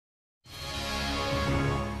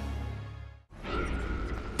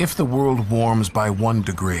If the world warms by 1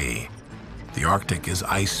 degree, the Arctic is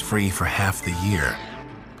ice-free for half the year,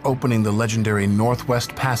 opening the legendary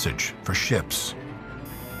Northwest Passage for ships.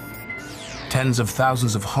 Tens of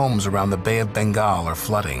thousands of homes around the Bay of Bengal are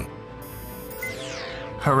flooding.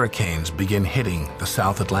 Hurricanes begin hitting the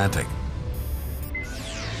South Atlantic.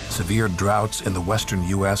 Severe droughts in the western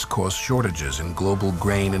U.S. cause shortages in global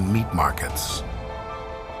grain and meat markets.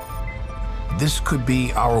 This could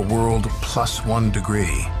be our world plus 1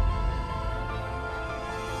 degree.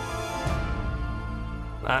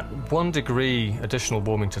 At 1 degree additional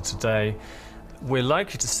warming to today, we're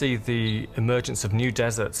likely to see the emergence of new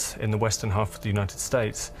deserts in the western half of the United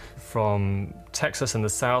States, from Texas in the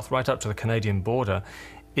south right up to the Canadian border,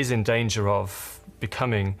 is in danger of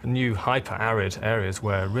becoming new hyper-arid areas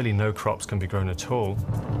where really no crops can be grown at all.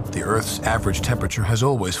 The Earth's average temperature has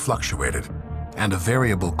always fluctuated, and a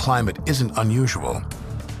variable climate isn't unusual.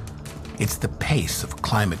 It's the pace of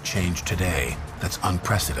climate change today that's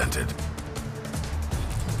unprecedented.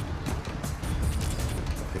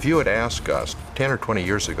 If you had asked us 10 or 20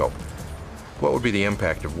 years ago, what would be the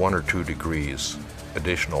impact of 1 or 2 degrees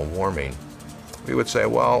additional warming, we would say,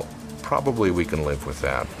 well, probably we can live with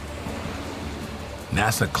that.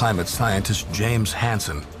 NASA climate scientist James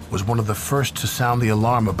Hansen was one of the first to sound the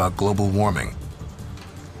alarm about global warming.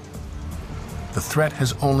 The threat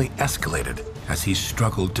has only escalated as he's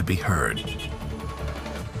struggled to be heard.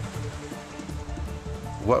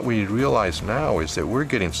 What we realize now is that we're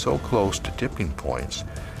getting so close to tipping points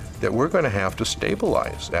that we're going to have to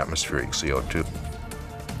stabilize atmospheric CO2.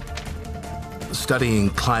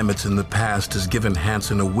 Studying climates in the past has given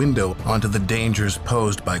Hansen a window onto the dangers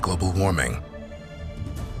posed by global warming.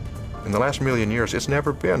 In the last million years, it's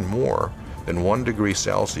never been more than 1 degree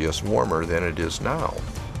Celsius warmer than it is now.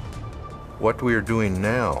 What we are doing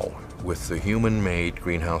now with the human-made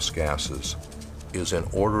greenhouse gases is an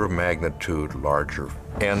order of magnitude larger,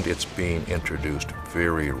 and it's being introduced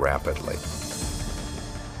very rapidly.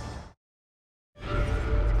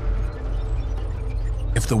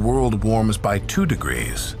 If the world warms by 2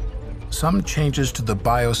 degrees, some changes to the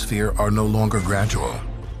biosphere are no longer gradual.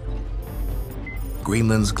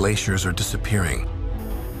 Greenland's glaciers are disappearing.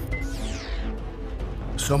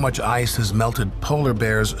 So much ice has melted, polar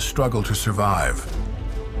bears struggle to survive.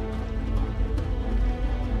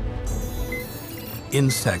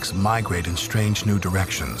 Insects migrate in strange new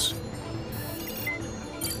directions.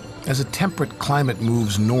 As a temperate climate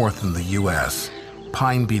moves north in the U.S.,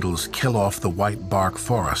 pine beetles kill off the white bark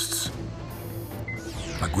forests,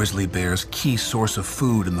 a grizzly bear's key source of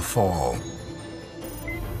food in the fall.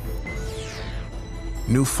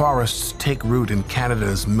 New forests take root in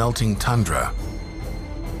Canada's melting tundra.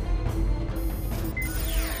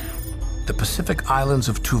 The Pacific islands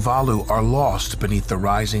of Tuvalu are lost beneath the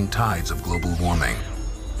rising tides of global warming.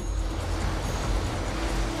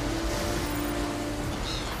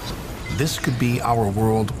 This could be our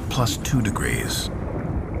world plus 2 degrees.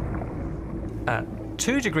 At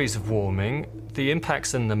 2 degrees of warming, the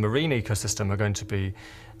impacts in the marine ecosystem are going to be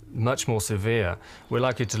much more severe. We're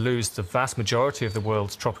likely to lose the vast majority of the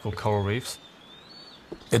world's tropical coral reefs.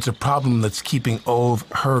 It's a problem that's keeping Ove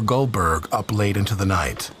Goldberg up late into the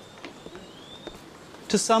night.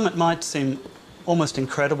 To some, it might seem almost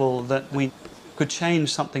incredible that we could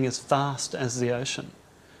change something as vast as the ocean.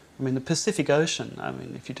 I mean, the Pacific Ocean, I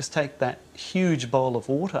mean, if you just take that huge bowl of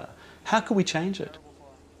water, how could we change it?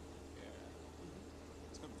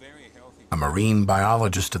 A marine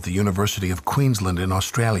biologist at the University of Queensland in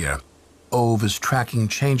Australia, Ove is tracking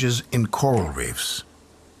changes in coral reefs.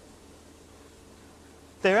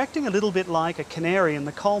 They're acting a little bit like a canary in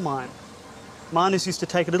the coal mine. Miners used to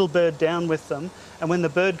take a little bird down with them, and when the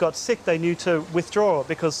bird got sick, they knew to withdraw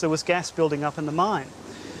because there was gas building up in the mine.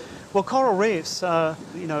 Well, coral reefs are,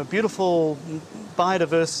 a beautiful,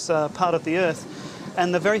 biodiverse part of the Earth,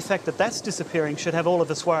 and the very fact that that's disappearing should have all of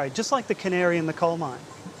us worried, just like the canary in the coal mine.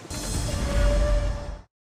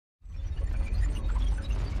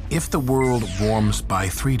 If the world warms by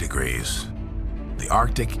 3 degrees, the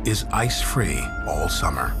Arctic is ice-free all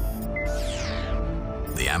summer.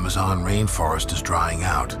 The Amazon rainforest is drying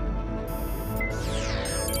out.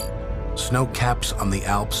 Snow caps on the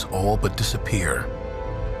Alps all but disappear.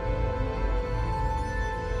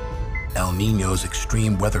 El Niño's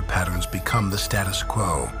extreme weather patterns become the status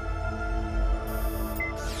quo.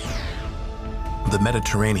 The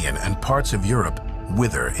Mediterranean and parts of Europe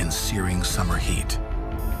wither in searing summer heat.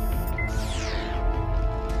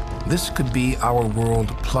 This could be our world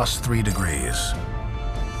plus 3 degrees.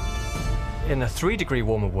 In a 3 degree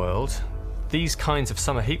warmer world, these kinds of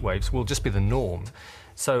summer heat waves will just be the norm.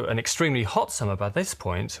 So an extremely hot summer by this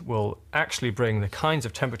point will actually bring the kinds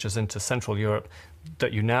of temperatures into Central Europe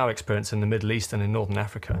that you now experience in the Middle East and in Northern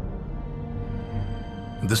Africa.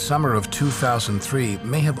 The summer of 2003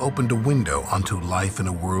 may have opened a window onto life in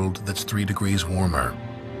a world that's 3 degrees warmer.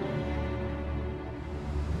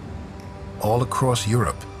 All across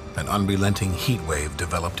Europe, an unrelenting heat wave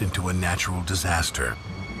developed into a natural disaster.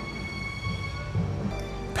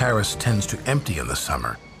 Paris tends to empty in the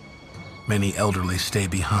summer. Many elderly stay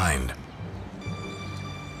behind.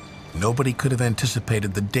 Nobody could have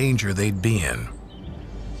anticipated the danger they'd be in.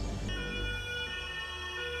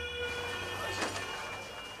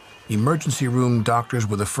 Emergency room doctors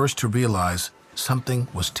were the first to realize something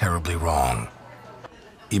was terribly wrong.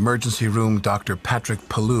 Emergency room Dr. Patrick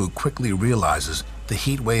Palou quickly realizes the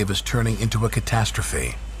heat wave is turning into a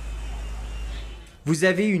catastrophe.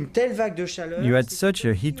 You had such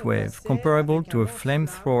a heat wave comparable to a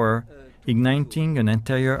flamethrower igniting an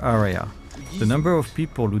entire area. The number of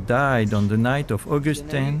people who died on the night of August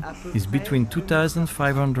 10 is between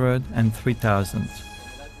 2,500 and 3,000.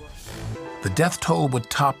 The death toll would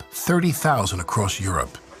top 30,000 across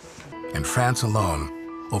Europe. In France alone,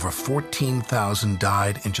 over 14,000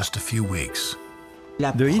 died in just a few weeks.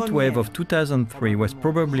 The heat wave of 2003 was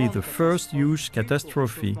probably the first huge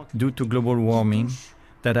catastrophe due to global warming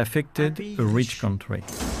that affected a rich country.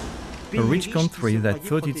 A rich country that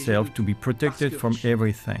thought itself to be protected from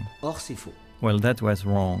everything. Well, that was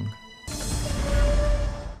wrong.